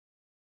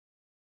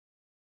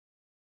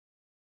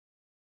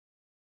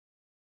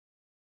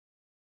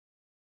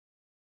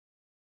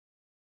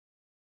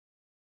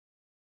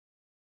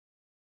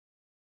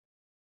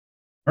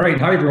All right,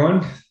 hi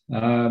everyone.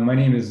 My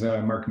name is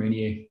Marc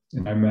Meunier,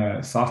 and I'm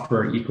a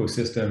software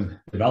ecosystem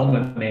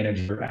development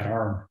manager at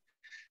ARM.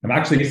 I'm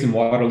actually based in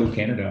Waterloo,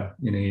 Canada,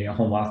 in a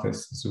home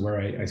office. This is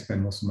where I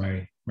spend most of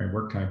my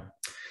work time.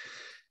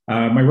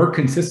 My work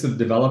consists of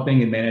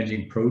developing and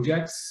managing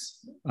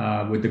projects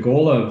with the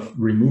goal of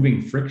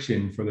removing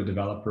friction for the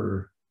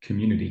developer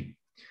community.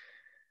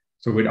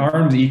 So with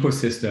ARM's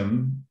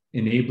ecosystem,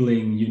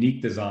 enabling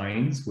unique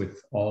designs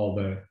with all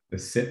the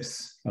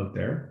SIPs out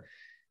there,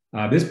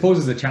 this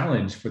poses a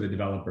challenge for the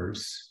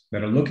developers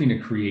that are looking to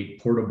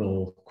create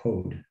portable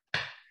code.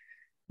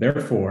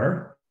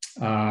 Therefore,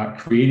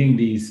 creating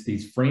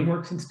these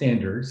frameworks and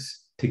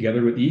standards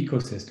together with the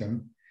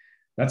ecosystem,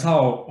 that's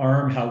how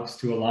ARM helps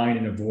to align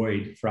and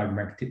avoid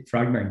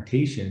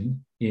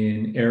fragmentation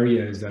in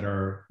areas that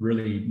are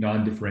really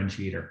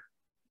non-differentiator.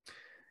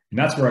 And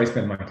that's where I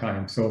spend my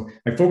time. So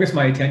I focus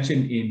my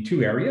attention in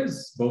two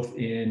areas, both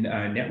in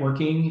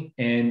networking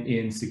and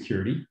in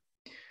security.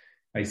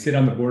 I sit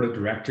on the board of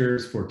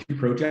directors for two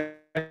projects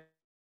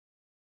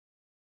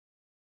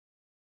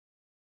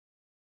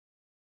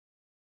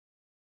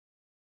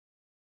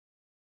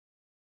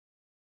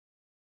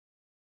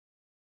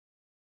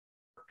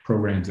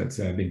programs that's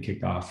been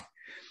kicked off.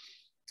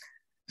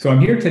 So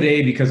I'm here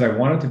today because I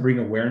wanted to bring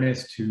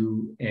awareness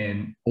to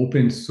an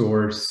open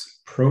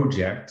source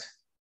project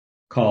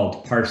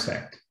called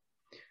Parsec.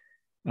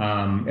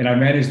 And I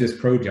manage this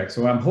project.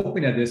 So I'm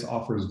hoping that this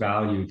offers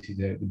value to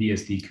the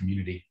BSD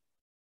community.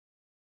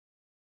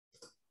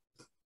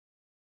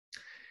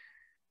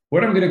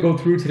 What I'm going to go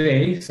through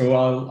today, so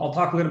I'll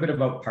talk a little bit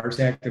about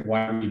Parsec and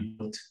why we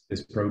built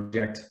this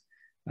project.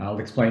 I'll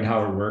explain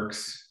how it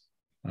works.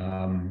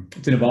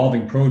 It's an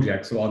evolving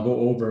project, so I'll go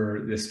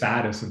over the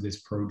status of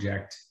this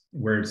project,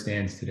 where it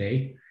stands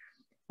today.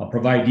 I'll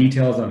provide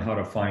details on how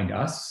to find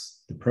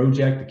us, the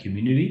project, the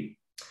community,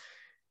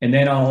 and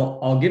then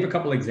I'll give a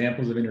couple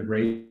examples of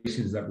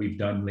integrations that we've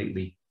done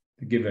lately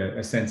to give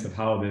a sense of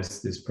how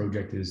this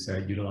project is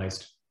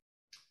utilized.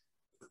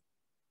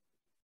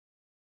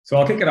 So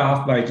I'll kick it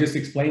off by just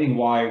explaining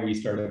why we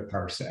started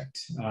Parsec.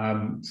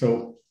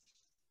 So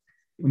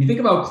when you think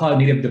about cloud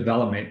native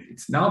development,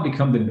 it's now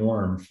become the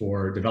norm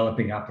for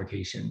developing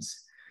applications.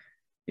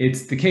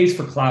 It's the case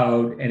for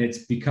cloud, and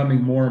it's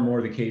becoming more and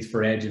more the case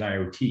for edge and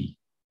IoT.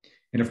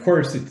 And of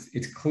course,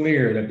 it's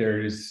clear that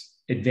there's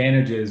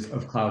advantages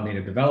of cloud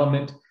native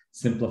development,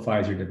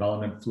 simplifies your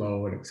development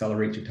flow, and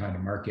accelerates your time to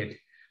market.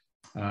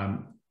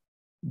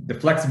 The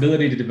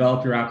flexibility to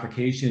develop your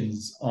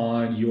applications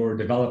on your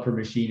developer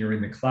machine or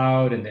in the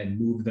cloud and then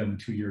move them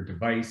to your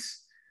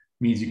device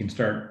means you can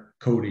start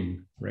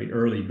coding right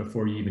early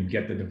before you even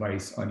get the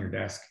device on your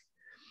desk.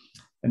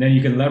 And then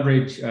you can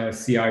leverage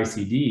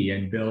CI/CD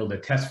and build a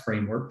test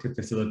framework to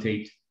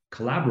facilitate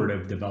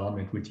collaborative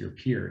development with your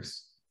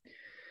peers.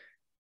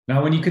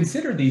 Now, when you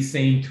consider these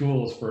same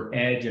tools for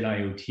edge and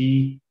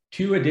IoT,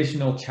 two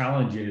additional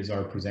challenges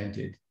are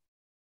presented.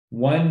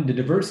 One, the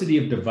diversity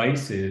of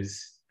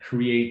devices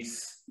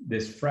creates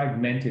this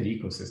fragmented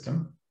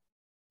ecosystem.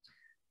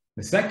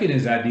 The second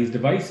is that these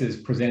devices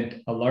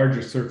present a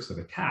larger surface of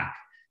attack,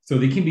 so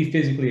they can be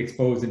physically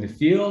exposed in the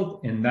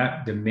field, and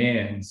that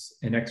demands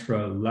an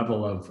extra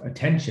level of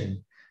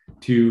attention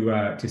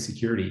to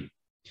security.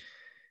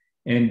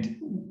 And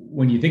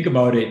when you think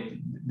about it,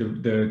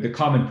 the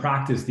common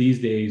practice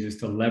these days is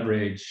to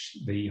leverage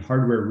the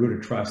hardware root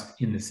of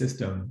trust in the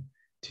system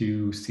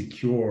to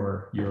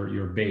secure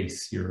your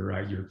base,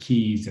 your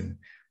keys, and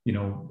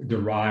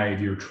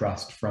derive your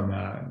trust from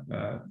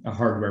a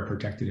hardware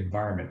protected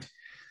environment.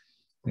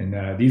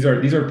 And these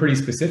are pretty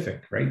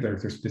specific, right? They're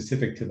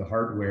specific to the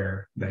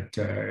hardware that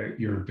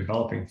you're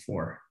developing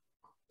for.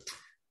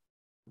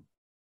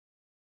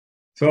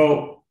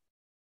 So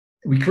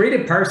we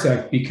created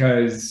Parsec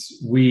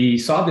because we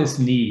saw this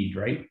need,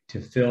 right, to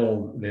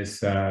fill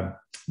this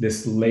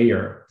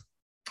layer.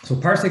 So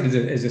Parsec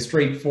is a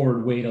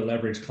straightforward way to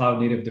leverage cloud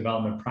native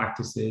development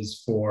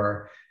practices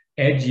for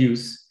edge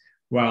use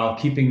while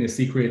keeping the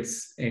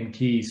secrets and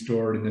keys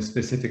stored in the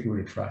specific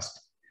root of trust.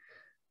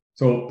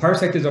 So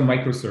Parsec is a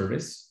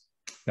microservice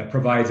that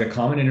provides a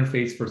common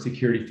interface for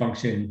security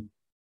function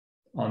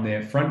on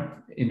the front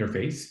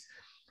interface.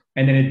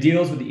 And then it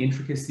deals with the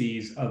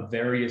intricacies of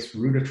various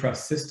root of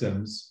trust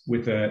systems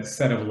with a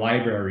set of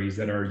libraries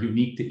that are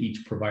unique to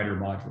each provider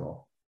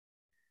module.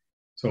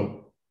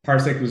 So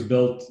Parsec was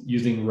built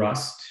using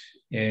Rust,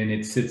 and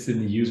it sits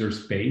in the user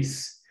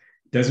space.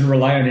 It doesn't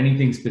rely on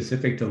anything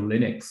specific to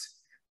Linux,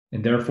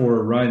 and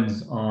therefore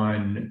runs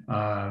on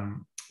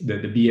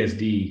the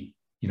BSD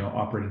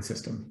operating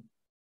system.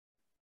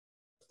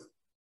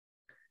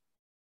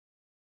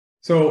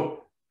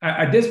 So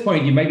at this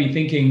point, you might be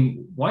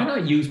thinking, why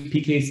not use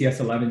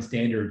PKCS 11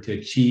 standard to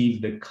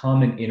achieve the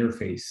common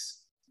interface?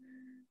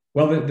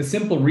 Well, the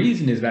simple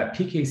reason is that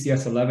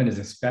PKCS 11 is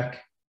a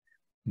spec,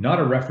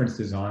 not a reference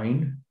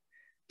design.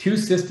 Two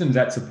systems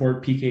that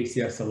support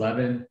PKCS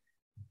 11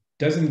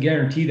 doesn't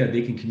guarantee that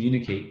they can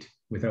communicate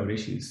without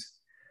issues.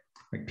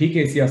 Like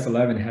PKCS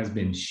 11 has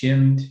been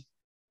shimmed,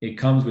 it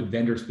comes with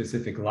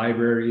vendor-specific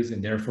libraries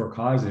and therefore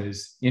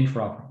causes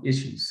interop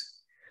issues.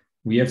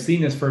 We have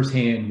seen this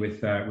firsthand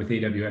with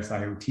AWS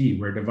IoT,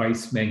 where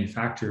device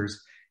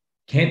manufacturers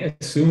can't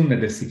assume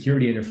that the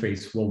security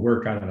interface will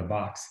work out of the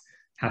box.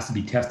 It has to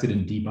be tested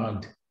and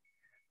debugged.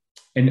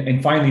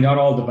 And finally, not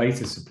all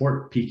devices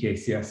support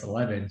PKCS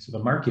 11, so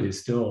the market is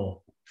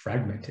still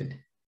fragmented.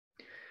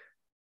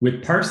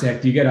 With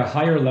Parsec, you get a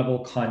higher level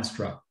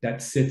construct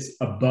that sits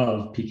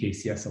above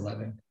PKCS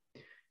 11.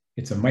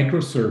 It's a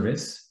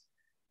microservice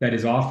that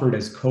is offered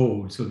as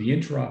code, so the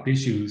interop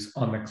issues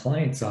on the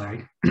client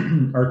side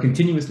are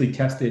continuously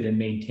tested and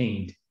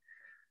maintained.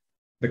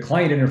 The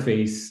client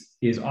interface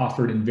is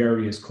offered in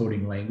various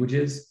coding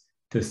languages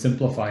to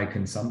simplify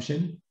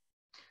consumption.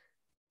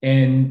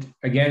 And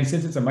again,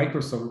 since it's a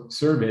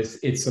microservice,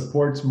 it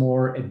supports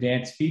more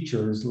advanced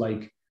features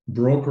like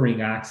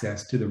brokering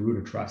access to the root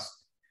of trust.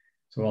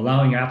 So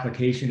allowing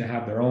application to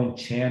have their own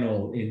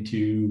channel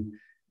into,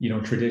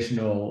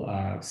 traditional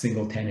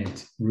single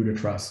tenant root of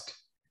trust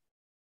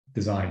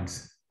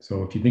designs.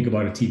 So if you think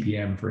about a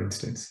TPM, for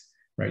instance,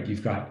 right,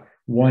 you've got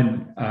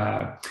one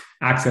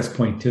access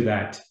point to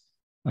that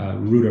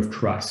root of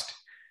trust,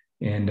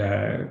 and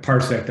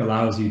Parsec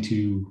allows you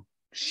to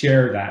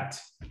share that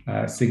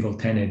single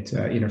tenant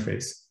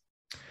interface.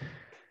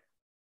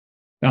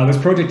 Now, this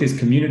project is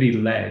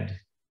community-led,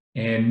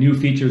 and new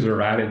features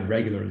are added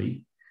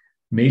regularly.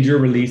 Major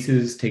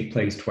releases take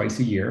place twice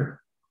a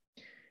year,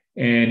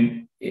 and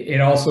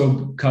it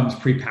also comes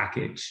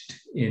prepackaged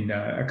in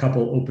a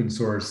couple open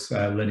source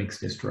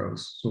Linux distros,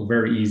 so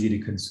very easy to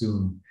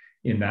consume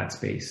in that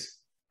space.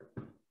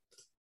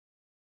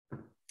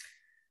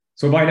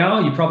 So by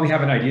now, you probably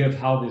have an idea of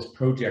how this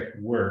project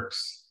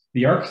works.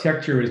 The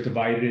architecture is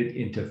divided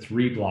into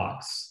 3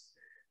 blocks.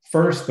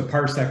 First, the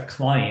Parsec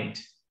client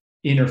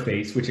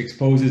interface, which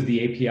exposes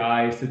the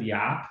APIs to the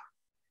app.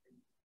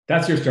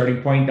 That's your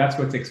starting point. That's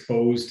what's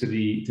exposed to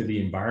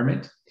the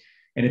environment.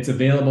 And it's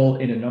available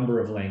in a number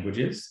of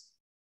languages.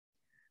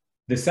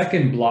 The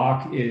second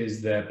block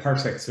is the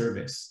Parsec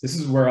service. This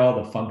is where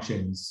all the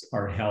functions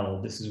are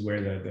held. This is where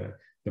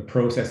the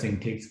processing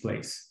takes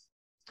place.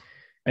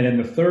 And then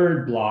the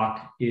third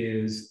block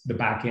is the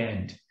back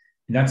end.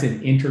 And that's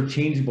an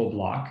interchangeable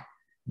block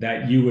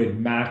that you would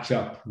match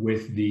up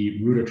with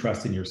the root of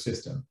trust in your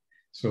system.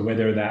 So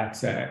whether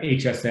that's a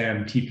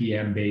HSM,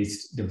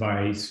 TPM-based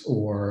device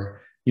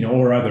or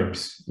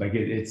others, like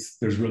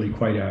there's really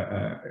quite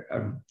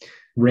a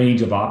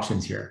range of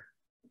options here.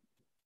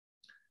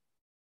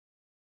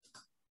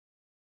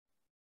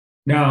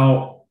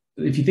 Now,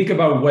 if you think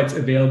about what's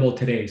available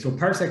today, so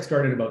Parsec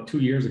started about 2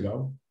 years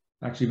ago,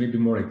 actually maybe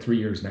more like 3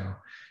 years now.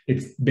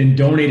 It's been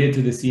donated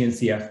to the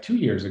CNCF 2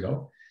 years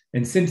ago.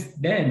 And since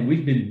then,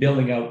 we've been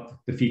building out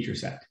the feature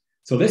set.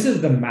 So this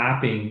is the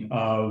mapping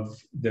of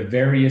the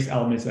various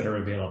elements that are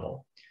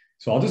available.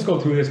 So I'll just go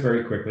through this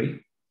very quickly.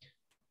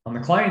 On the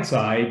client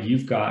side,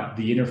 you've got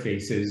the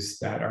interfaces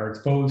that are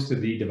exposed to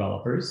the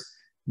developers.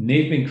 And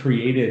they've been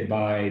created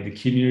by the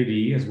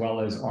community as well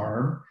as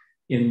ARM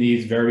in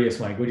these various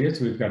languages.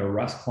 So we've got a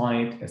Rust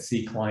client, a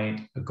C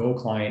client, a Go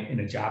client,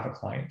 and a Java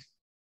client.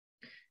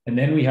 And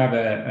then we have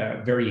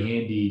a very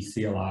handy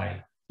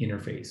CLI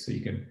interface. So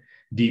you can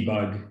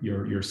debug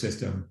your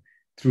system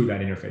through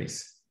that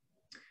interface.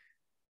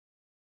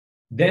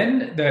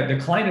 Then the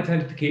client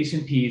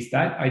authentication piece,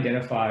 that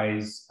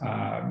identifies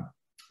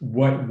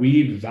what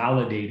we've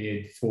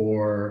validated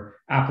for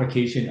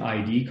application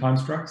ID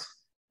constructs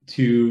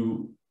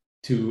to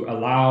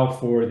allow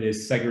for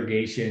this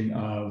segregation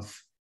of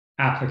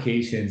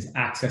applications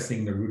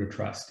accessing the root of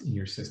trust in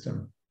your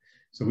system.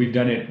 So we've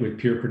done it with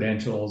peer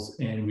credentials,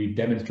 and we've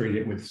demonstrated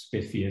it with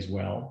SPIFFE as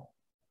well.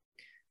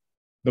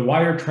 The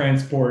wire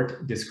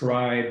transport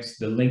describes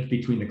the link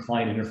between the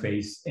client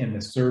interface and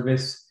the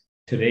service.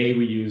 Today,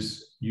 we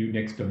use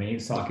Unix domain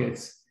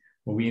sockets.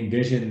 Well, we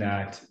envision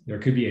that there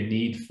could be a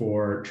need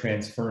for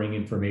transferring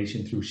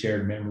information through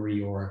shared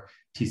memory or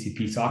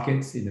TCP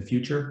sockets in the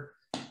future.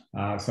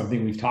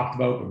 Something we've talked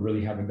about, but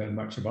really haven't done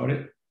much about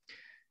it.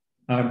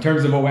 In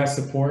terms of OS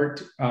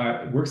support,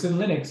 it works in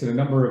Linux and a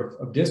number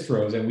of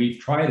distros, and we've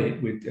tried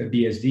it with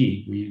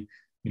BSD. We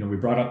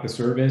brought up the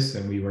service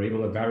and we were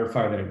able to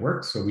verify that it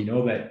works. So we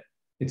know that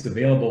it's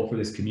available for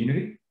this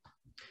community.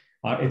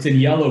 It's in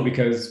yellow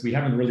because we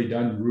haven't really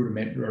done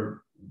rudiment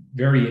or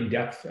very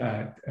in-depth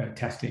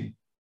testing.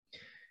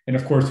 And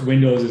of course,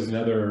 Windows is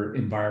another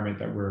environment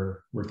that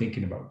we're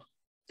thinking about.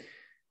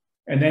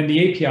 And then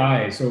the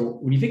API. So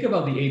when you think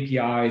about the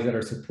APIs that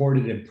are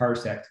supported in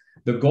Parsec,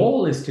 the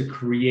goal is to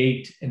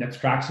create an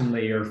abstraction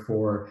layer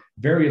for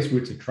various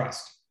roots of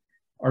trust.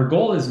 Our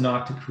goal is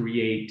not to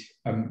create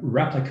a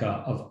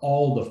replica of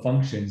all the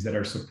functions that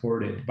are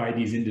supported by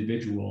these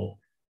individual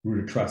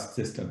root of trust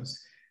systems.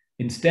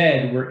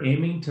 Instead, we're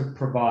aiming to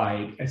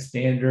provide a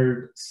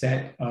standard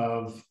set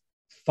of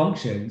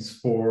functions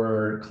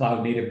for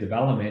cloud native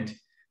development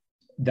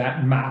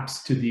that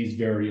maps to these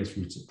various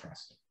roots of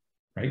trust,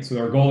 right? So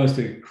our goal is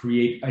to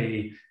create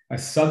a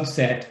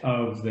subset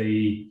of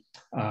the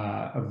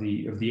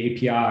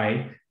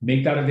API,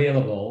 make that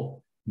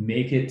available,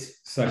 make it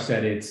such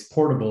that it's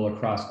portable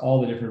across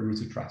all the different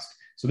roots of trust.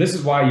 So this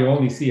is why you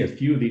only see a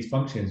few of these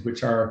functions,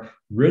 which are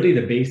really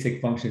the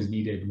basic functions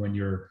needed when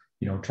you're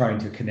trying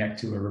to connect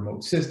to a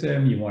remote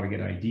system. You want to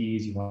get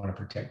IDs, you want to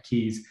protect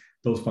keys.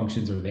 Those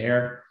functions are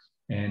there.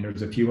 And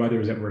there's a few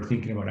others that we're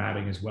thinking about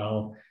adding as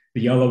well.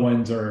 The yellow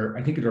ones are,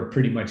 I think they're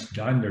pretty much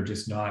done. They're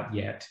just not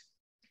yet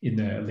in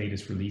the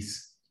latest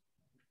release.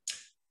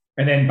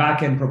 And then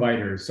backend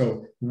providers.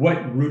 So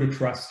what root of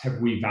trust have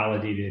we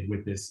validated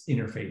with this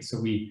interface? So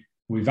we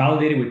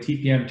validated with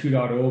TPM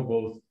 2.0,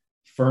 both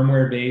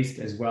firmware-based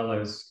as well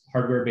as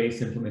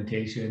hardware-based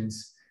implementations.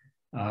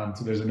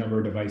 So there's a number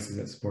of devices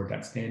that support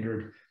that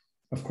standard.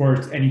 Of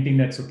course, anything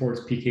that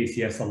supports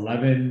PKCS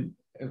 11,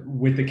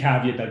 with the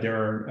caveat that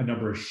there are a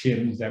number of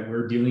shims that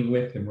we're dealing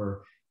with, and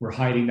we're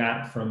hiding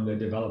that from the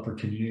developer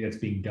community that's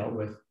being dealt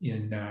with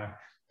in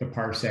the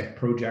Parsec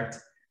project.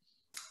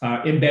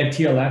 Embed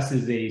TLS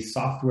is a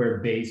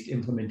software-based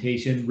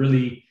implementation,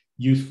 really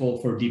useful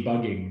for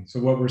debugging. So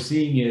what we're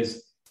seeing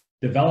is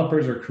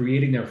developers are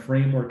creating their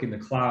framework in the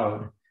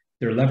cloud.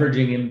 They're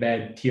leveraging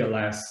Embed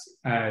TLS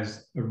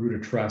as a root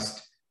of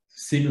trust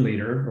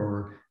simulator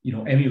or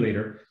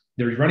emulator.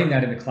 They're running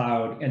that in the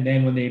cloud, and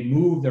then when they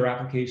move their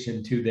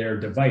application to their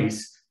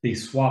device, they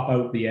swap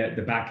out the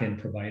backend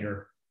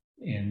provider,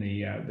 and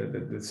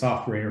the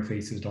software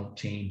interfaces don't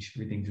change.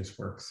 Everything just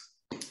works.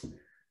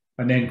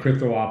 And then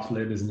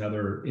CryptoOps is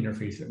another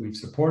interface that we've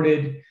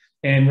supported,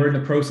 and we're in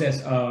the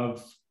process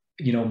of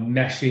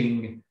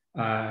meshing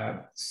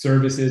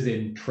services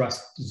in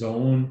Trust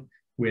Zone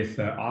with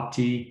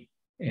Opti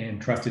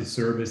and trusted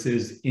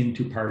services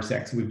into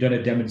Parsec. So we've done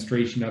a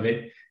demonstration of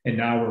it, and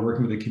now we're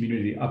working with the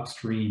community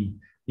upstream,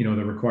 the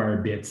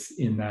required bits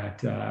in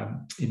that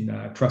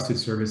in trusted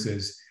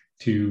services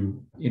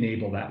to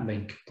enable that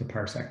link to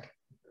Parsec.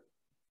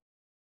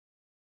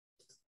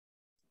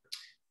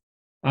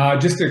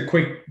 Just a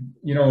quick,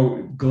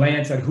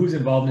 glance at who's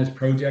involved in this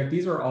project.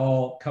 These are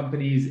all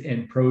companies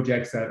and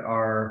projects that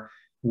are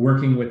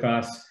working with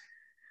us,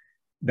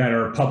 that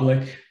are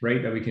public,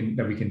 right? That we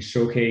can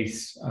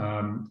showcase.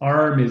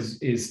 ARM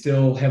is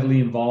still heavily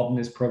involved in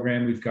this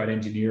program. We've got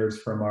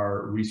engineers from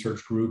our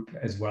research group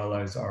as well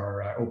as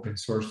our open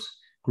source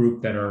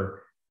group that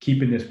are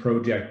keeping this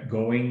project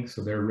going.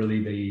 So they're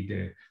really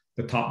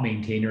the top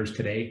maintainers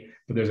today.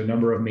 But there's a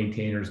number of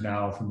maintainers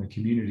now from the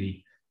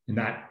community, and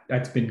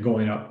that's been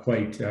going up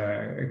quite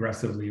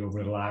aggressively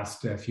over the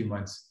last few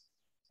months.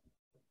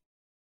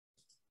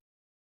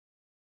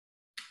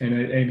 And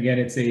again,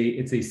 it's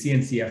a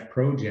CNCF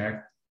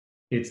project.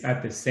 It's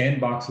at the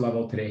sandbox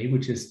level today,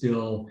 which is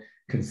still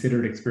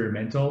considered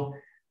experimental.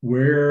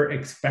 We're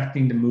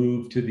expecting to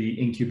move to the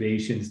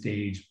incubation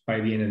stage by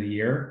the end of the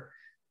year,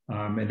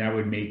 and that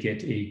would make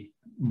it a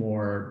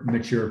more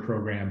mature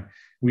program.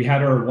 We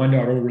had our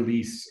 1.0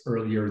 release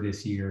earlier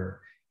this year,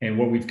 and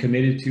what we've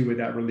committed to with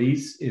that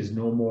release is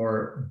no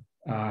more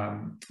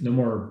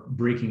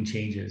breaking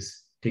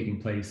changes taking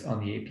place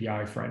on the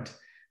API front,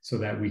 so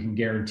that we can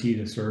guarantee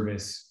the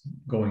service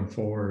going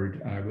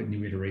forward with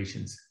new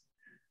iterations,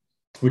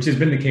 which has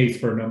been the case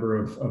for a number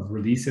of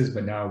releases,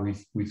 but now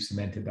we've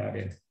cemented that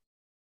in.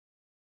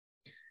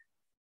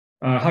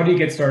 How do you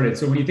get started?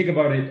 So when you think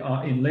about it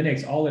in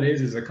Linux, all it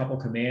is a couple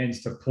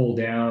commands to pull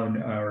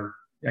down, or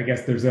I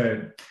guess there's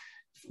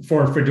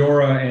for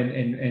Fedora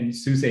and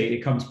SUSE,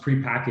 it comes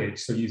pre-packaged.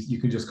 So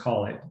you can just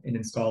call it and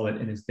install it,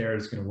 and it's there,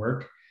 it's gonna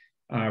work.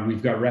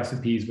 We've got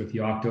recipes with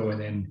Yocto,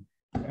 and then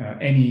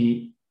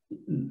any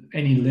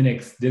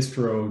Linux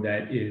distro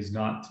that is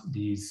not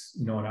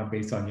not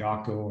based on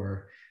Yocto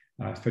or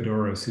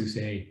Fedora or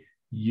SUSE,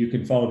 you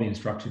can follow the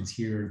instructions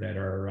here that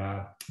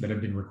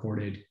have been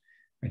recorded.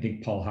 I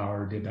think Paul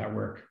Howard did that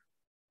work.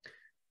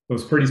 So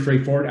it's pretty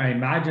straightforward. I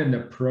imagine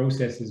the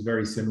process is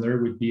very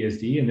similar with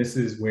BSD, and this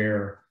is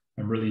where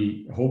I'm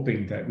really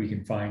hoping that we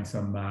can find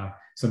some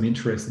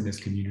interest in this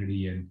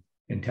community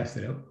and test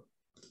it out.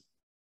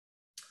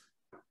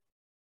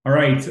 All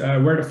right,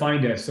 where to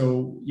find us?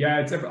 So yeah,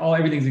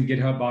 everything's in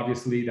GitHub.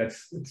 Obviously,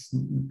 it's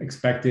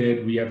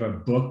expected. We have a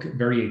book,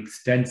 very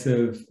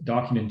extensive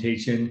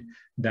documentation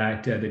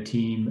that the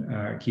team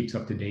keeps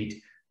up to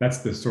date. That's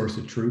the source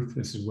of truth.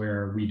 This is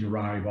where we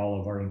derive all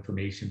of our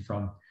information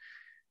from.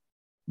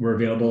 We're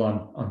available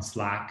on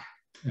Slack.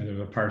 There's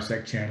a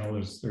Parsec channel.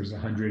 There's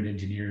 100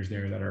 engineers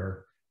there that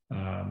are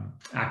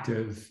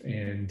active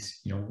and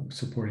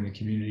supporting the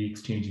community,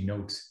 exchanging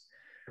notes.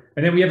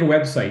 And then we have a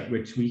website,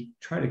 which we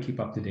try to keep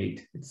up to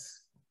date.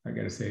 I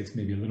got to say, it's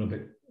maybe a little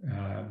bit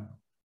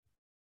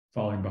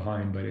falling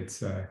behind, but it's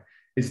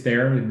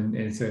there, and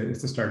it's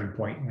a starting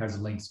point. It has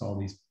links to all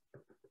these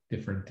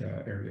different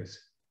areas.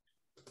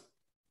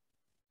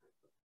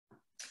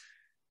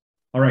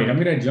 All right,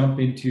 I'm going to jump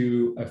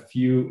into a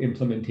few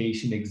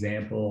implementation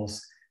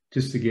examples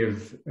just to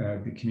give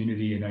the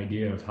community an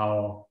idea of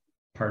how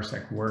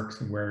Parsec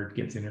works and where it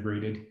gets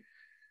integrated.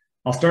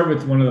 I'll start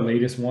with one of the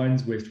latest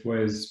ones, which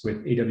was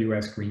with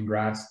AWS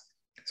Greengrass.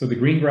 So the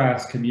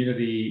Greengrass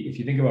community, if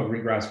you think about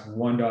Greengrass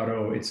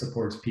 1.0, it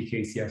supports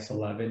PKCS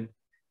 11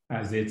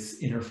 as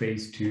its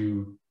interface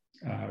to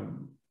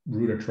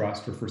root of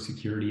trust or for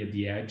security at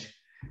the edge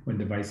when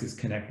devices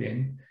connect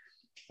in.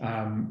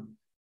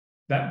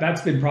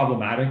 That's been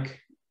problematic,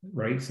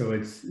 right? So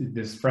it's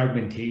this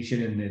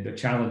fragmentation and the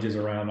challenges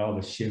around all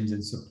the shims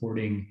and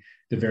supporting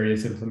the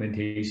various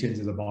implementations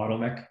is a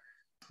bottleneck.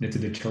 And it's a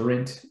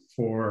deterrent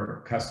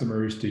for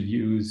customers to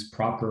use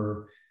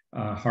proper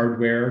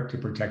hardware to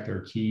protect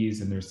their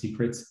keys and their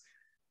secrets.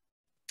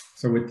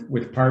 So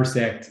with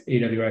Parsec,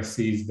 AWS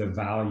sees the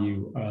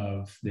value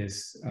of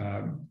this,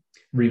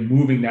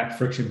 removing that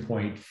friction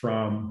point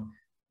from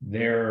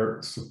their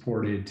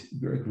supported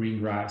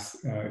Greengrass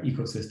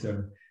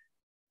ecosystem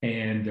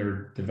and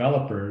their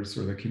developers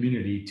or the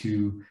community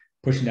to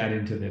pushing that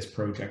into this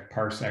project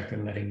Parsec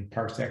and letting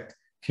Parsec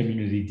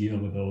community deal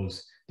with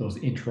those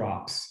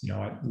interops,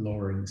 at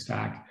lowering the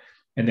stack,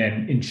 and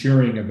then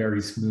ensuring a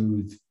very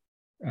smooth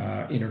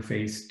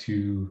interface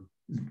to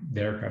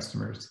their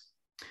customers.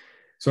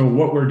 So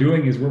what we're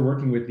doing is we're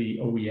working with the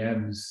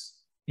OEMs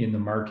in the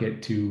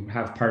market to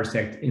have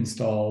Parsec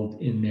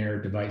installed in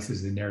their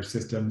devices, in their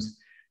systems,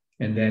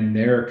 and then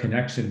their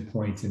connection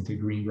points into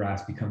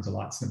Greengrass becomes a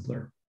lot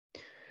simpler.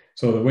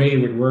 So the way it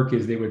would work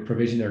is they would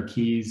provision their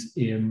keys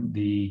in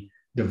the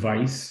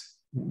device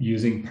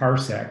using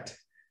Parsec,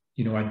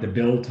 at the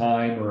build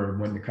time or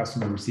when the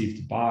customer receives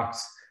the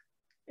box.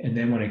 And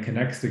then when it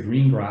connects to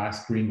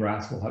Greengrass,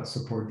 Greengrass will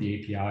support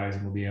the APIs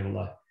and will be able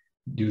to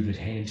do the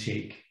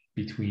handshake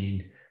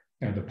between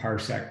the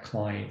Parsec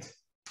client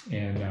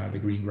and the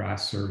Greengrass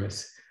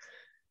service.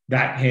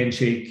 That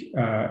handshake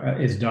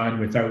is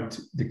done without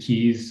the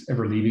keys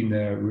ever leaving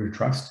the root of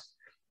trust.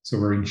 So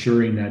we're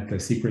ensuring that the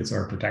secrets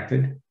are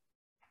protected.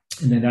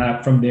 And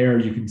then from there,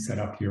 you can set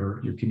up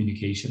your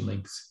communication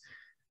links.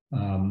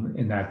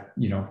 And that,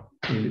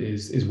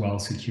 is well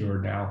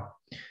secured now.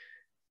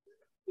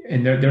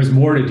 And there's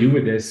more to do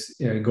with this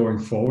going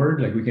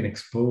forward. Like we can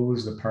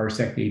expose the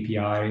Parsec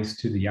APIs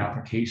to the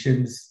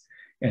applications,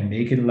 and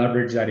they can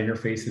leverage that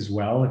interface as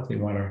well if they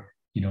want to,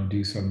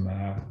 do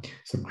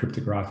some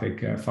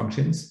cryptographic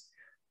functions.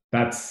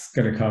 That's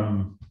going to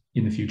come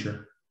in the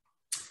future.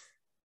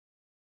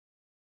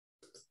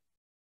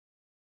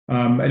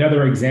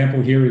 Another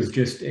example here is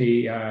just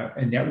a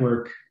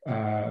network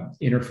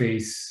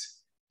interface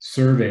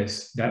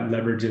service that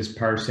leverages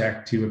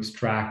Parsec to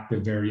abstract the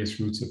various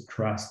roots of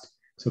trust.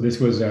 So this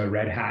was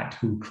Red Hat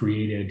who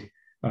created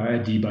a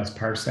dbus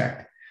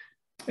Parsec,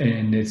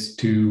 and it's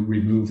to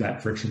remove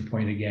that friction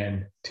point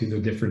again to the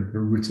different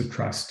roots of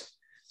trust.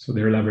 So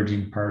they're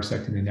leveraging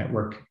Parsec in the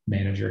network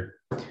manager.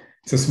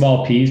 It's a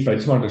small piece, but I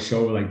just wanted to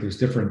show like there's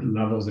different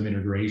levels of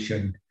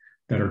integration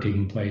that are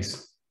taking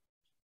place.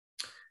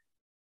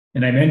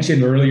 And I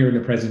mentioned earlier in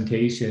the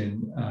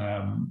presentation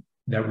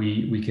that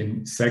we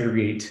can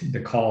segregate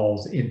the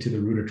calls into the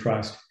root of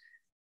trust.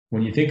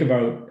 When you think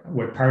about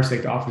what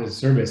Parsec offers as a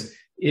service,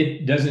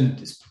 it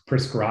doesn't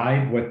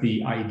prescribe what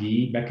the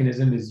ID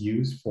mechanism is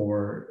used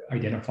for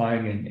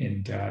identifying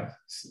and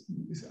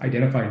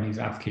identifying these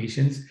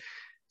applications.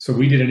 So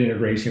we did an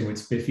integration with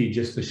Spiffy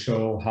just to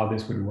show how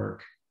this would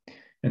work.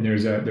 And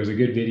there's a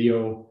good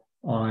video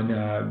on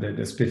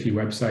the Spiffy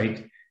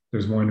website.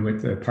 There's one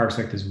with the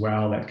Parsec as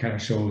well that kind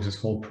of shows this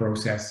whole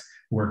process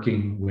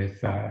working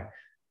with,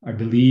 I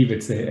believe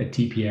it's a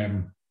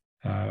TPM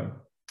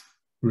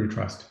root of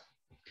trust.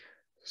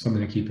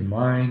 Something to keep in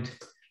mind.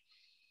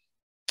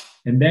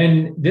 And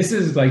then this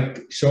is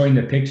like showing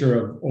the picture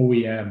of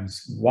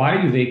OEMs.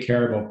 Why do they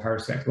care about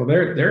Parsec? Well,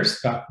 they're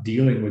stuck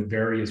dealing with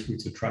various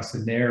roots of trust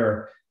in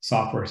their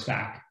software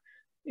stack.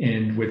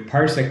 And with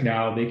Parsec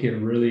now, they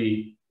can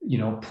really,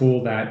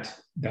 pull that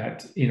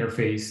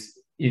interface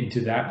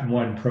into that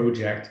one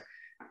project,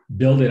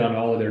 build it on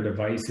all of their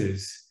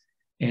devices,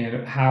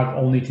 and have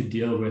only to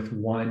deal with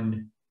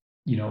one,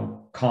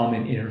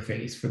 common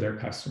interface for their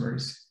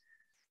customers.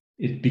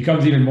 It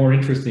becomes even more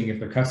interesting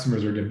if the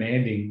customers are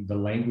demanding the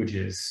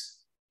languages,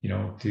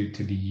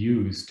 to be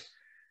used.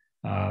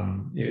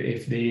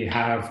 If they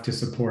have to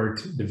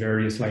support the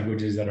various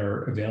languages that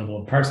are available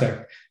in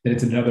Parsec, then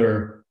it's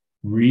another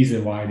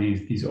reason why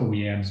these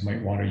OEMs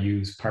might want to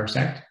use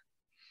Parsec.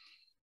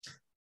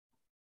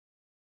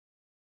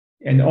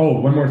 And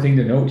one more thing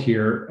to note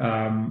here,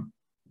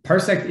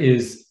 Parsec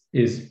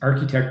is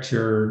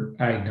architecture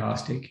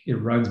agnostic.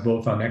 It runs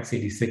both on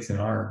x86 and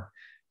ARM.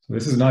 So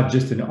this is not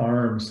just an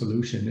ARM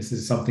solution. This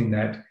is something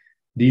that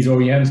these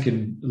OEMs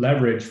can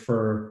leverage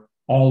for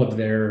all of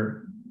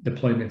their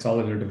deployments, all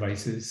of their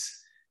devices,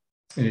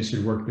 and it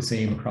should work the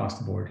same across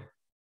the board.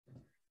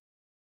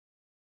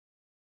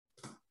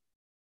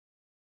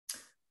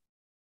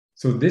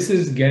 So this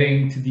is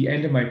getting to the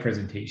end of my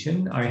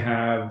presentation. I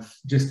have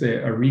just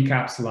a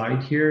recap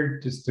slide here,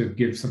 just to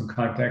give some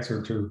context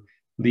or to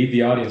leave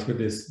the audience with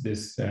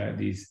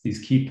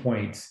these key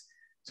points.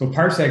 So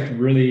Parsec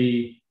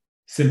really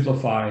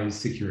simplifies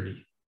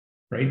security,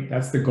 right?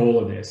 That's the goal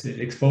of this. It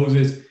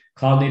exposes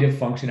cloud-native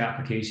function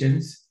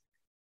applications,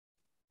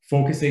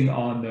 focusing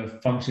on the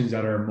functions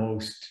that are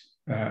most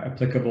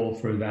applicable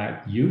for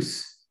that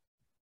use,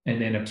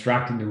 and then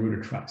abstracting the root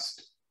of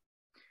trust.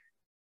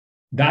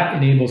 That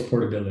enables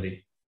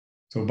portability.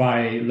 So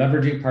by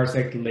leveraging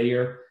Parsec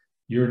layer,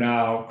 you're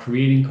now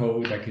creating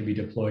code that can be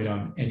deployed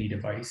on any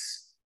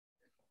device,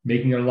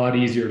 making it a lot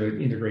easier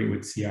to integrate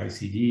with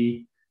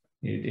CI/CD.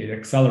 It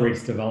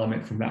accelerates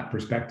development from that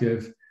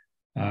perspective,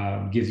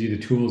 gives you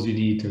the tools you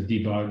need to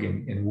debug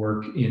and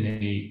work in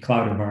a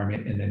cloud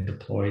environment and then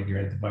deploy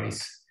your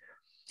device.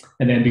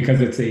 And then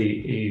because it's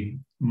a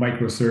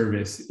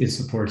microservice, it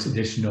supports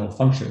additional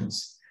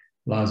functions,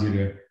 allows you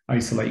to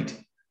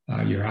isolate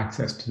your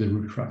access to the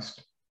root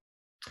trust.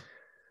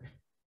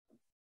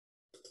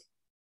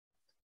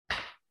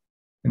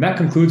 And that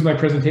concludes my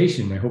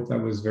presentation. I hope that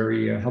was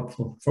very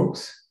helpful,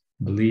 folks.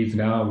 I believe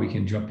now we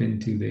can jump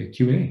into the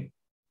Q&A.